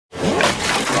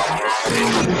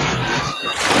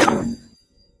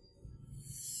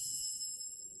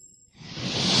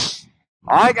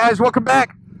Alright guys, welcome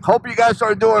back. Hope you guys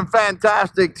are doing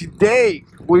fantastic. Today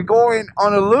we're going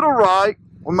on a little ride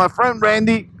with my friend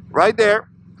Randy right there.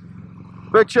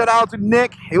 Big shout out to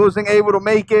Nick. He wasn't able to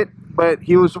make it, but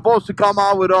he was supposed to come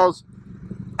out with us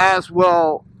as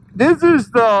well. This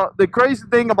is the crazy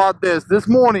thing about this. This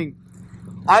morning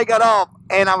I got up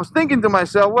and I was thinking to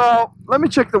myself, well, let me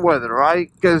check the weather,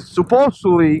 right? Because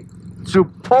supposedly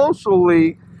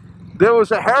there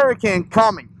was a hurricane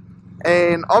coming.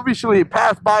 And obviously it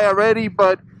passed by already,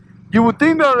 but you would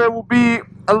think that there would be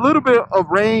a little bit of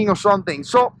rain or something.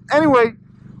 So anyway,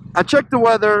 I checked the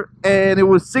weather and it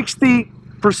was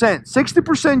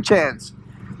 60% chance.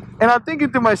 And I'm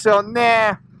thinking to myself,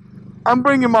 nah, I'm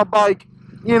bringing my bike,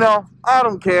 you know, I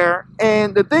don't care.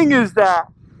 And the thing is that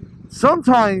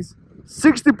sometimes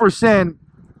 60%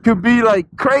 could be like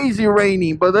crazy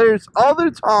raining, but there's other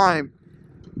time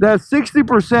that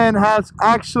 60% has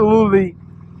absolutely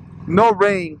no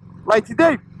rain, like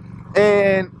today.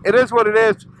 And it is what it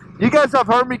is. You guys have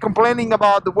heard me complaining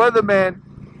about the weatherman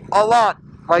a lot,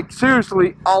 like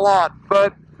seriously a lot,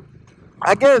 but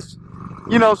I guess,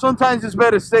 you know, sometimes it's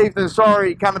better safe than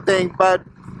sorry kind of thing. But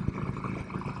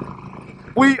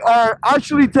we are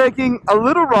actually taking a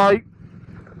little ride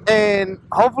and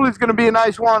hopefully it's going to be a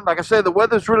nice one. Like I said, the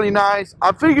weather's really nice.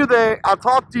 I figured that I'll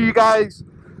talk to you guys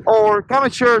or kind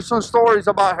of share some stories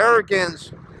about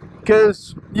hurricanes.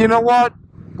 Because, you know what,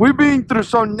 we've been through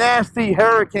some nasty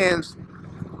hurricanes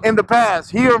in the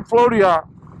past. Here in Florida,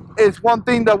 it's one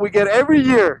thing that we get every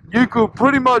year. You could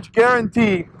pretty much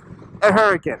guarantee a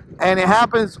hurricane. And it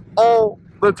happens all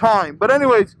the time. But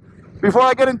anyways, before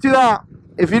I get into that,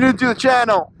 if you're new to the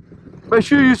channel, make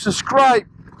sure you subscribe.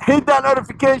 Hit that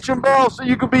notification bell so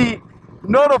you can be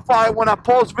notified when I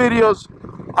post videos.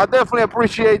 I definitely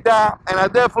appreciate that. And I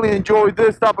definitely enjoy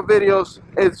this type of videos.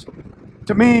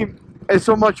 To me, it's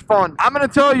so much fun. I'm gonna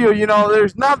tell you, you know,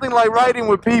 there's nothing like riding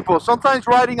with people. Sometimes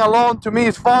riding alone to me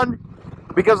is fun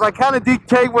because I kind of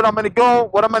dictate where I'm gonna go,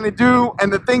 what I'm gonna do,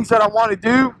 and the things that I want to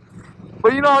do.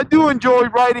 But you know, I do enjoy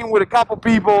riding with a couple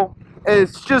people.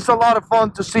 It's just a lot of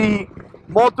fun to see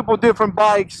multiple different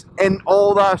bikes and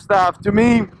all that stuff. To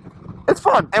me, it's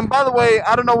fun. And by the way,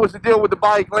 I don't know what's the deal with the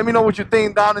bike. Let me know what you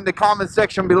think down in the comment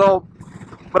section below.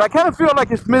 But I kind of feel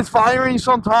like it's misfiring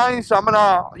sometimes. I'm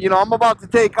about to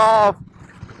take off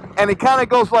and it kind of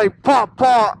goes like pop,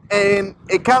 pop, and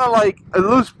it kind of like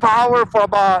loses power for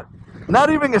about not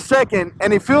even a second,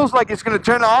 and it feels like it's going to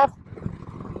turn off,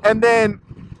 and then,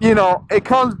 you know, it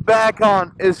comes back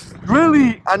on. It's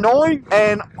really annoying,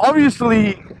 and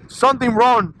obviously something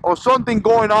wrong or something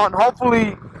going on.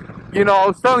 Hopefully, you know, I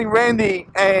was telling Randy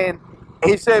and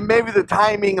he said maybe the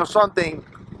timing or something.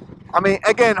 I mean,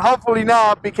 again, hopefully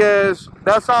not, because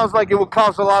that sounds like it would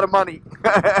cost a lot of money.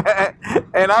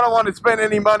 And I don't want to spend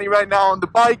any money right now on the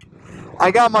bike.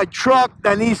 I got my truck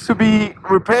that needs to be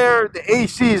repaired. The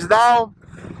AC is down,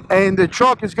 and the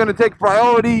truck is going to take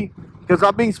priority because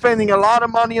I've been spending a lot of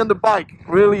money on the bike.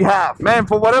 Really have. Man,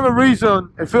 for whatever reason,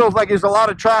 it feels like there's a lot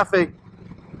of traffic.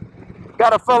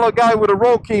 Got a fellow guy with a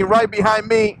roll key right behind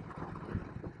me.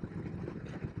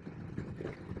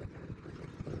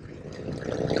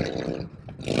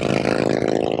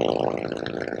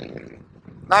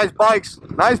 Nice bikes,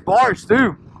 nice bars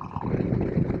too.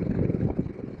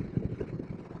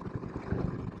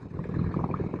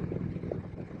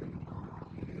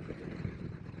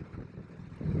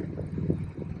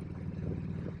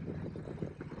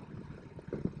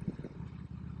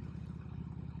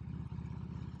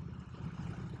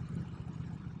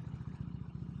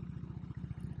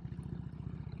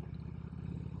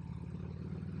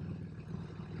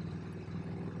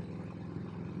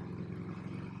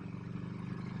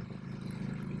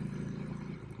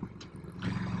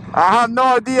 I have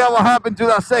no idea what happened to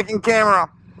that second camera.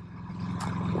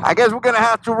 I guess we're gonna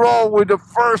have to roll with the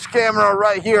first camera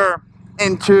right here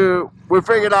until we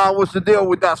figured out what's the deal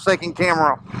with that second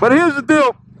camera. But here's the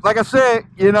deal. Like I said,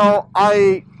 you know,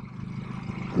 I'm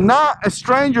not a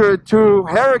stranger to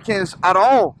hurricanes at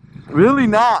all. Really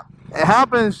not. It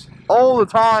happens all the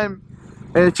time.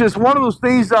 It's just one of those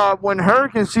things that when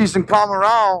hurricane season come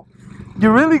around,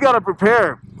 you really gotta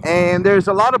prepare. And there's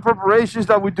a lot of preparations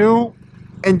that we do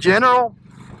in general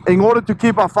in order to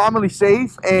keep our family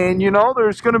safe. And you know,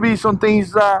 there's going to be some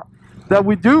things that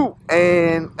we do,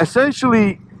 and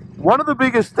essentially one of the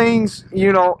biggest things,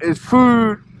 you know, is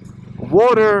food,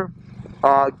 water,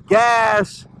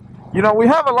 gas. You know, we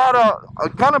have a lot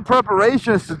of kind of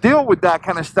preparations to deal with that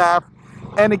kind of stuff.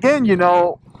 And again, you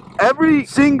know, every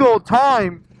single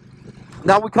time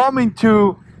that we come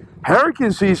into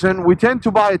hurricane season, we tend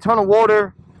to buy a ton of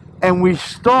water, and we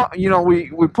start,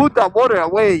 we put that water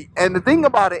away. And the thing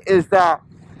about it is that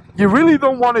you really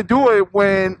don't want to do it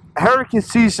when hurricane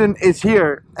season is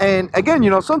here. And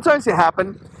again, sometimes it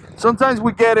happens. Sometimes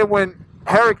we get it when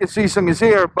hurricane season is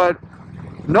here, but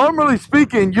normally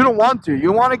speaking, you don't want to.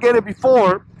 You want to get it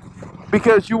before,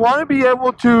 because you want to be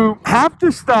able to have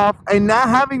the stuff and not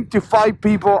having to fight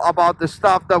people about the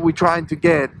stuff that we're trying to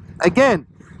get. Again,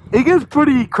 it gets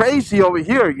pretty crazy over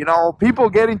here. People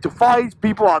get into fights,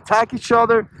 people attack each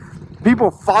other,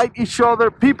 people fight each other,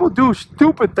 people do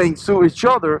stupid things to each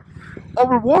other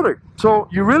over water. So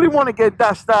you really want to get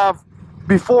that stuff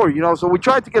before, So we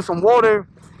tried to get some water,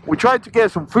 we tried to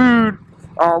get some food,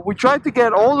 we tried to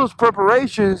get all those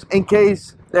preparations in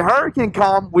case the hurricane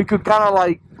come. We could kind of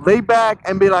like lay back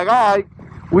and be like, all right,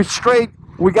 we're straight.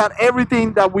 We got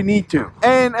everything that we need to.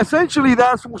 And essentially,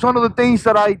 that's one of the things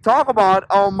that I talk about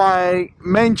on my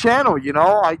main channel.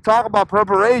 I talk about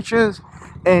preparations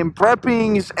and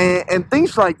preppings and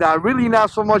things like that. Really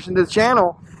not so much in this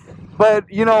channel. But,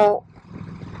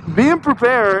 being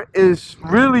prepared is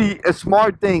really a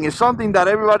smart thing. It's something that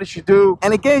everybody should do.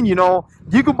 And again,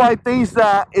 you could buy things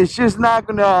that it's just not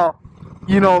gonna,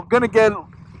 gonna get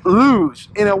loose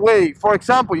in a way. For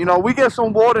example, we get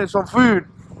some water and some food.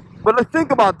 But let's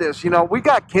think about this. We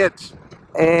got kids,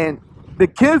 and the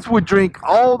kids would drink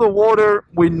all the water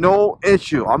with no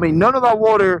issue. I mean, none of that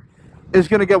water is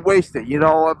going to get wasted.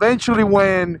 Eventually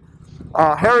when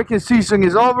hurricane season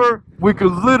is over, we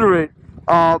could literally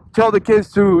tell the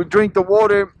kids to drink the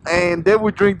water, and they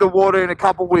would drink the water in a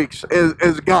couple weeks.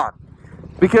 It's gone.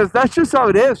 Because that's just how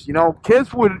it is.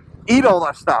 Kids would eat all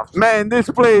that stuff. Man, this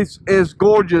place is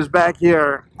gorgeous back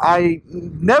here. I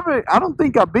don't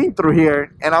think I've been through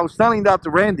here, and I was telling that to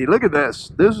Randy. Look at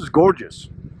this. This is gorgeous.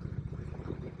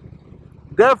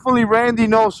 Definitely Randy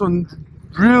knows some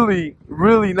really,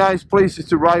 really nice places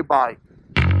to ride by.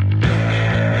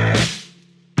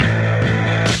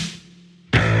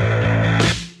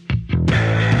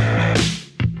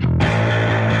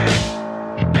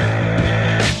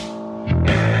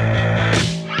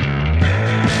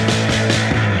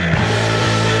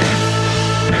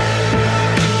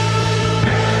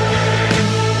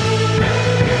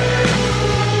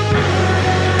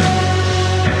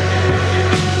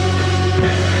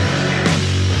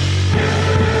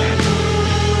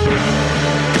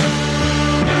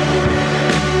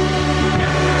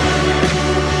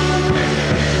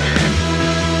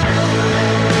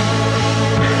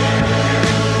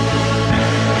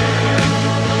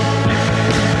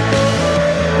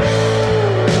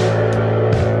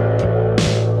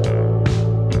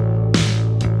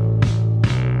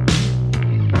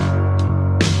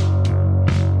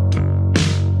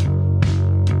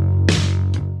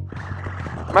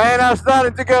 Man, I'm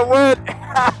starting to get wet.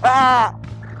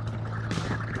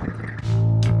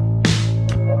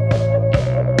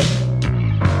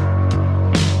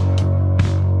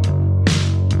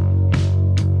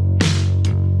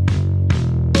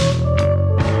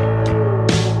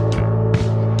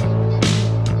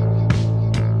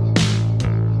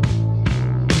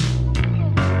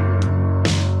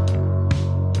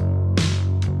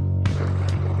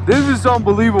 This is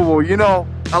unbelievable.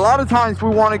 A lot of times we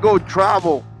want to go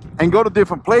travel and go to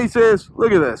different places.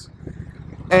 Look at this.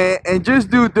 And just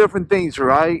do different things,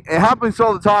 right? It happens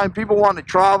all the time. People want to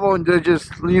travel and they're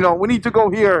just, we need to go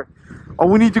here or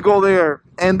we need to go there.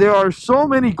 And there are so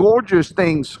many gorgeous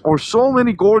things or so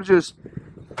many gorgeous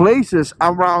places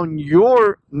around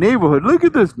your neighborhood. Look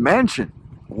at this mansion.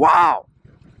 Wow.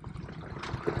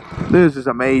 This is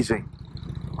amazing.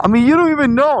 I mean, you don't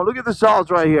even know. Look at this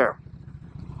house right here.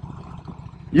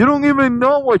 You don't even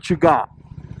know what you got.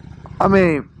 I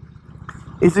mean,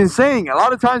 it's insane. A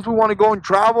lot of times we want to go and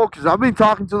travel, because I've been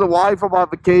talking to the wife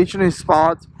about vacationing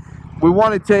spots. We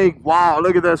want to take, wow,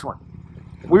 look at this one.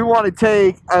 We want to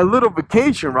take a little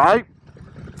vacation, right?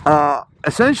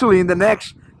 Essentially in the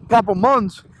next couple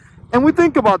months. And we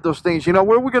think about those things, where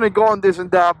we're going to go and this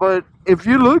and that. But if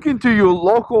you look into your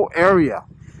local area,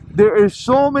 there is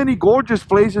so many gorgeous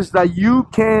places that you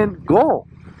can go.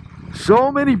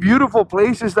 So many beautiful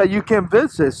places that you can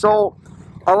visit. So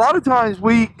a lot of times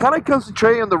we kind of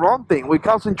concentrate on the wrong thing. We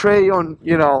concentrate on,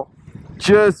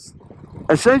 just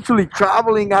essentially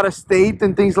traveling out of state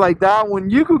and things like that, when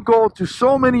you could go to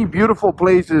so many beautiful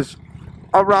places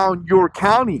around your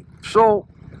county. So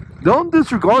don't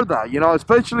disregard that,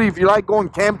 especially if you like going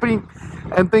camping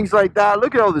and things like that.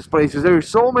 Look at all these places. There are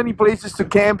so many places to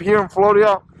camp here in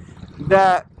Florida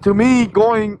that, to me,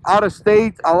 going out of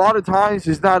state a lot of times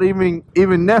is not even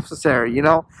necessary,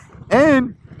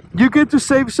 and you get to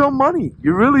save some money.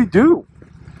 You really do.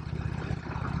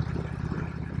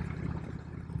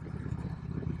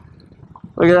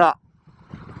 Look at that.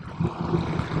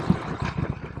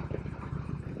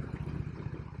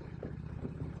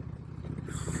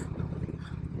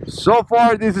 So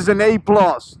far, this is an A+.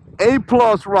 A+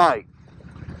 ride.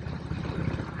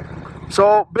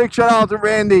 So, big shout out to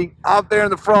Randy out there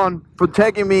in the front for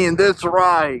taking me in this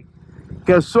ride.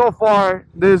 Because so far,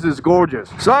 this is gorgeous.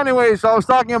 So anyways, I was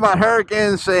talking about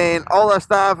hurricanes and all that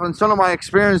stuff and some of my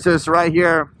experiences right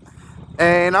here.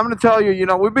 And I'm going to tell you, you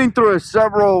know, we've been through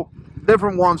several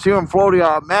different ones here in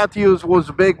Florida. Matthews was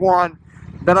a big one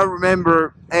that I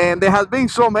remember. And there has been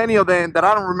so many of them that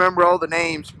I don't remember all the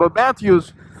names. But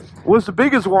Matthews was the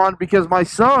biggest one because my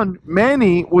son,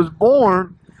 Manny, was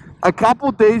born a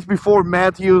couple days before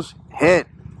Matthews hit.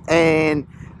 And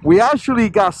we actually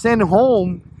got sent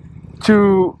home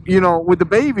to, you know, with the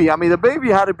baby. I mean, the baby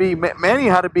had to be, Manny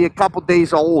had to be a couple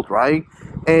days old, right?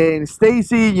 And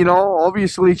Stacy, you know,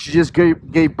 obviously she just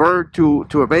gave birth to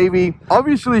a baby.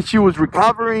 Obviously she was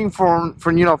recovering from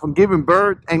you know, from giving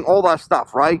birth and all that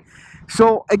stuff, right?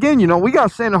 So again, you know, we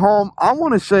got sent home. I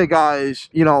want to say, guys,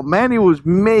 you know, Manny was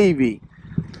maybe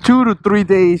 2 to 3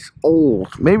 days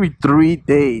old, maybe 3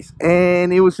 days,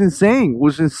 and it was insane. It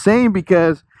was insane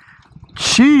because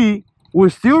she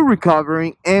was still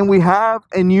recovering and we have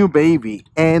a new baby.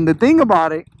 And the thing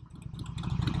about it,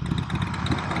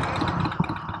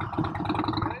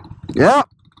 yeah,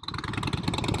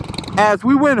 as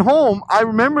we went home, I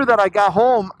remember that I got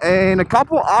home and a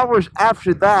couple hours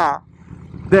after that,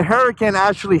 the hurricane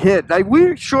actually hit. Like,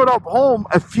 we showed up home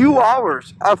a few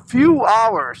hours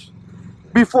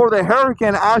before the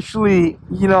hurricane actually,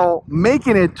 you know,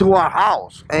 making it to our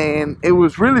house. And it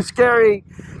was really scary.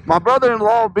 My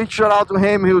brother-in-law, big shout out to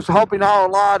him, he was helping out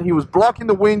a lot. He was blocking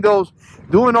the windows,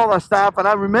 doing all that stuff. And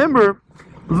I remember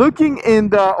looking in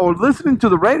the, or listening to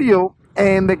the radio,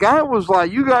 and the guy was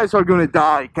like, you guys are gonna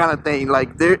die, kind of thing. Like,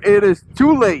 it is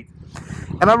too late.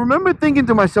 And I remember thinking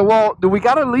to myself, well, do we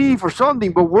gotta leave or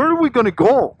something? But where are we gonna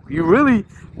go?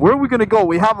 Where are we gonna go?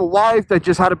 We have a wife that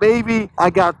just had a baby.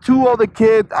 I got 2 other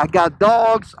kids. I got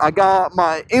dogs. I got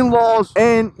my in-laws.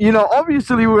 And, you know,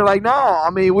 obviously we were like, no,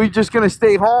 I mean, we're just gonna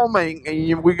stay home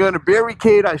and we're gonna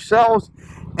barricade ourselves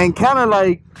and kind of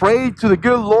like pray to the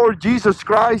good Lord Jesus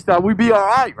Christ that we be all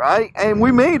right? And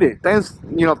we made it. Thanks,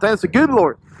 you know, thanks the good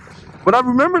Lord. But I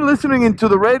remember listening into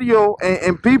the radio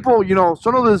and people, you know,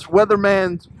 some of these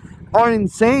weathermen are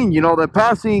insane. You know, they're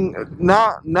passing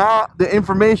not the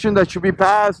information that should be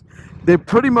passed. They're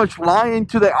pretty much lying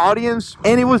to the audience.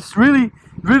 And it was really,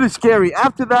 really scary.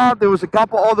 After that, there was a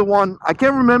couple other one. I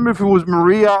can't remember if it was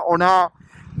Maria or not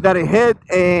that it hit.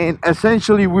 And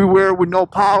essentially we were with no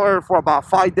power for about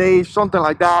 5 days, something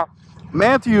like that.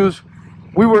 Matthews,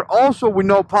 we were also with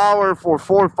no power for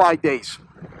 4 or 5 days.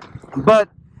 But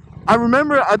I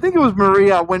remember, I think it was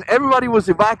Maria, when everybody was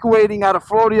evacuating out of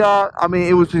Florida. I mean,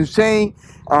 it was insane.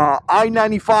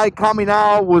 I-95 coming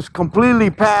out was completely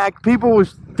packed. People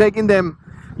was taking them,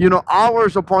 you know,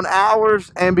 hours upon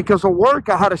hours. And because of work,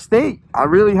 I had to stay. I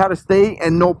really had to stay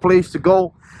and no place to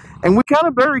go. And we kind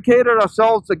of barricaded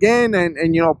ourselves again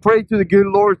and you know, prayed to the good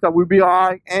Lord that we'd be all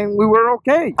right. And we were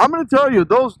okay. I'm going to tell you,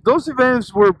 those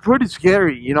events were pretty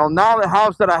scary. You know, now the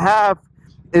house that I have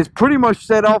is pretty much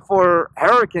set up for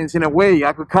hurricanes in a way.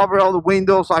 I could cover all the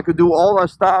windows. I could do all that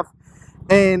stuff.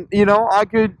 And, you know, I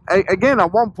could, again,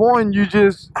 at one point, you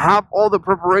just have all the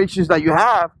preparations that you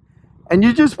have. And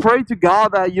you just pray to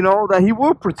God that, you know, that He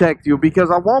will protect you.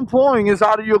 Because at one point, it's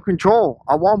out of your control.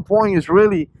 At one point, it's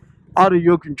really out of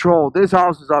your control. These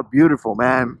houses are beautiful,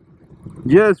 man.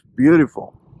 Just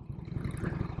beautiful.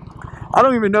 I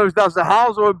don't even know if that's a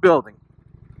house or a building.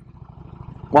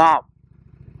 Wow.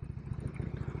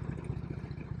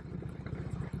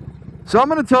 So I'm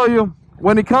going to tell you,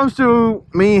 when it comes to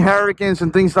me, hurricanes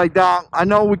and things like that, I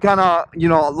know we kind of, you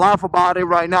know, laugh about it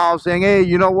right now, saying, hey,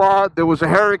 you know what, there was a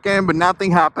hurricane, but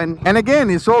nothing happened. And again,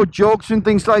 it's all jokes and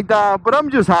things like that, but I'm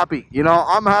just happy. You know,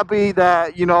 I'm happy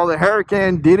that, you know, the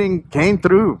hurricane came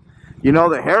through. You know,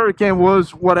 the hurricane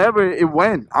was whatever it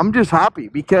went. I'm just happy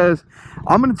because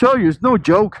I'm going to tell you, it's no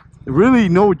joke. Really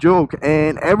no joke.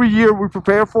 And every year we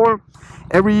prepare for,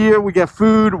 every year we get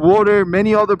food, water,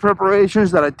 many other preparations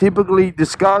that I typically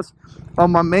discuss on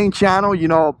my main channel, you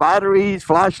know, batteries,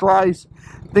 flashlights,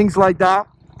 things like that.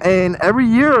 And every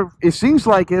year it seems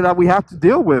like it that we have to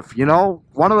deal with, you know.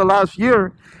 One of the last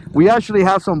year, we actually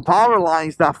had some power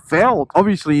lines that failed.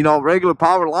 Obviously, you know, regular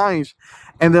power lines.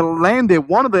 And they landed,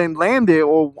 one of them landed,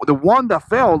 or the one that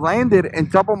fell landed on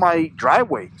top of my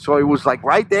driveway. So it was like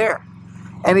right there.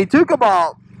 And it took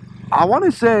about, I want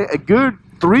to say, a good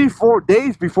 3-4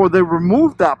 days before they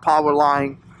removed that power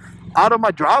line out of my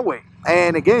driveway.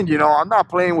 And again, you know, I'm not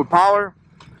playing with power.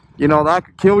 You know, that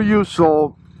could kill you.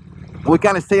 So we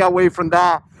kind of stay away from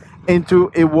that until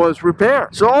it was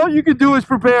repaired. So all you can do is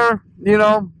prepare, you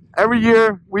know, every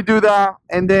year we do that.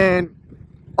 And then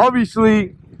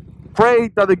obviously pray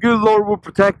that the good Lord will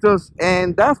protect us.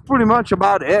 And that's pretty much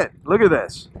about it. Look at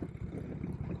this.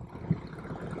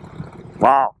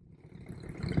 Wow.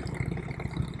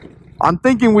 I'm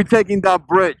thinking we're taking that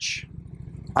bridge.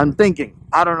 I'm thinking.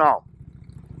 I don't know.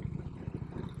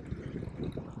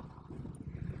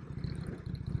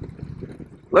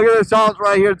 Look at this house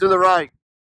right here to the right.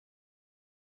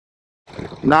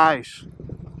 Nice.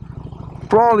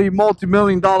 Probably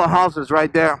multi-million-dollar houses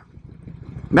right there.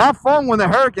 Not fun when the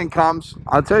hurricane comes.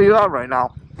 I'll tell you that right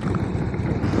now. We'll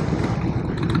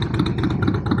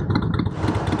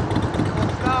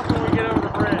stop when we get over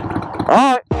the bridge. All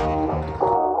right.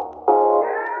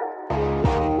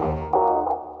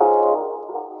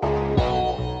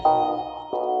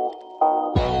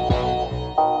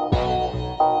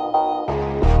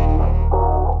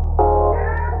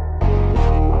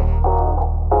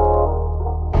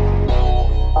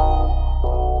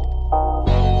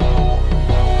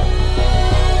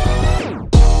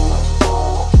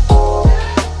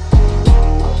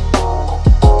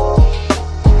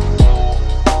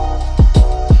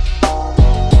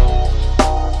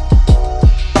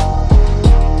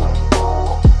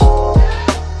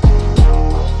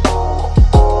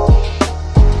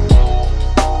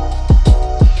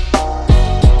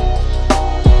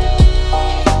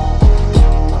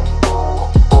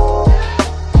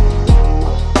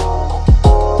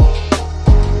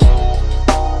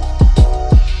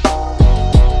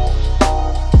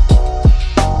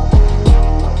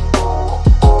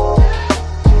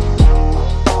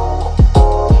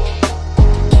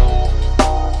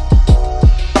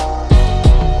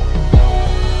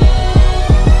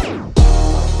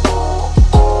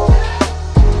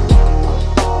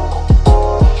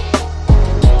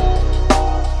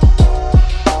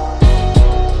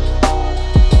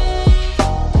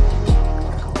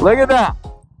 Look at that.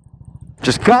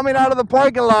 Just coming out of the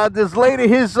parking lot, this lady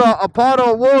hits a pot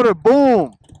of water.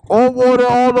 Boom. All water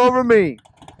all over me.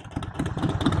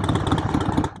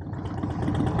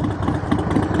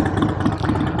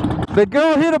 The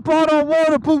girl hit a pot of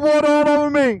water, put water all over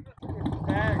me.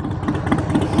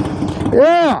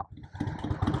 Yeah.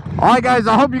 Alright guys,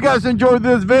 I hope you guys enjoyed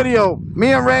this video.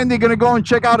 Me and Randy gonna go and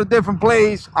check out a different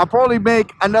place. I'll probably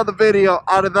make another video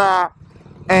out of that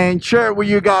and share it with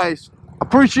you guys.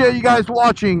 Appreciate you guys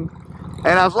watching,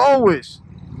 and as always,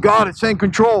 God is in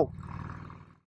control.